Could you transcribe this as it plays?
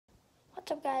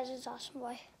What's up guys, it's Awesome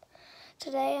Boy.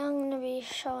 Today I'm going to be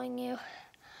showing you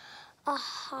a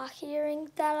hockey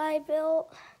rink that I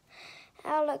built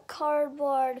out of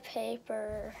cardboard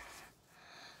paper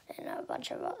and a bunch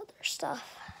of other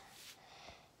stuff.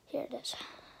 Here it is.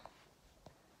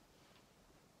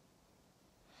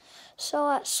 So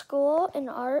at school in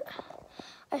art,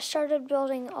 I started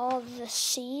building all of the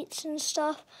seats and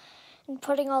stuff and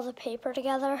putting all the paper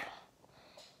together,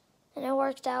 and it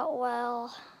worked out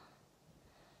well.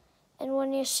 And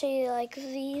when you see like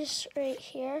these right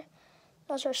here,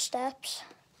 those are steps.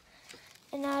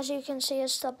 And as you can see,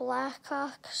 it's the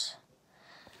Blackhawks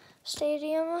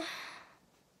stadium.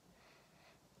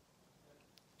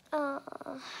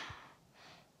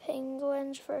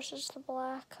 Penguins versus the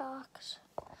Blackhawks.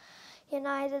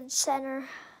 United Center.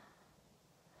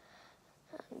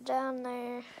 Down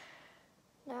there.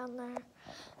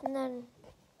 And then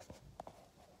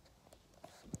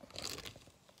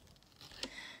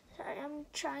sorry, I'm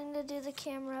trying to do the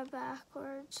camera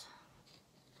backwards.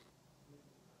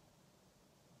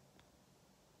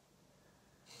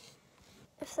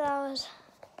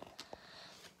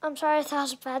 I'm sorry if that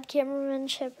was bad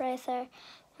cameramanship right there.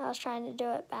 I was trying to do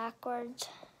it backwards.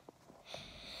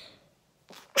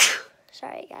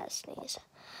 Sorry guys, sneeze.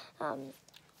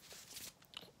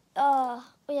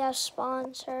 We have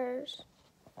sponsors.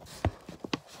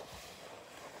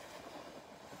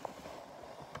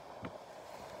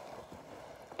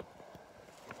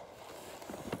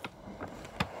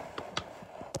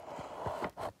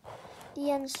 The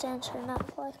N stands for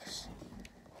Netflix.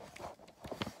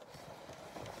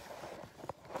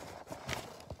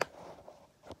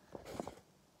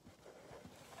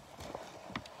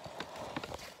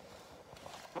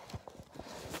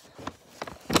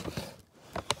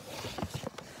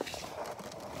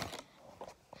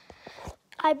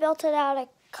 I built it out of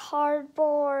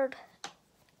cardboard.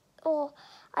 Well,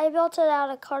 I built it out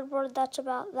of cardboard that's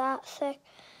about that thick,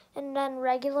 and then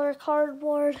regular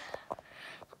cardboard.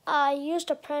 I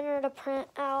used a printer to print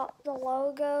out the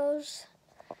logos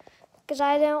because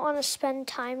I didn't want to spend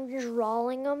time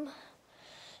drawing them.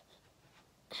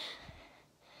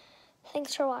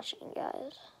 Thanks for watching,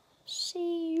 guys.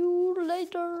 See you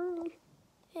later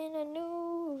in a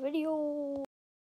new video.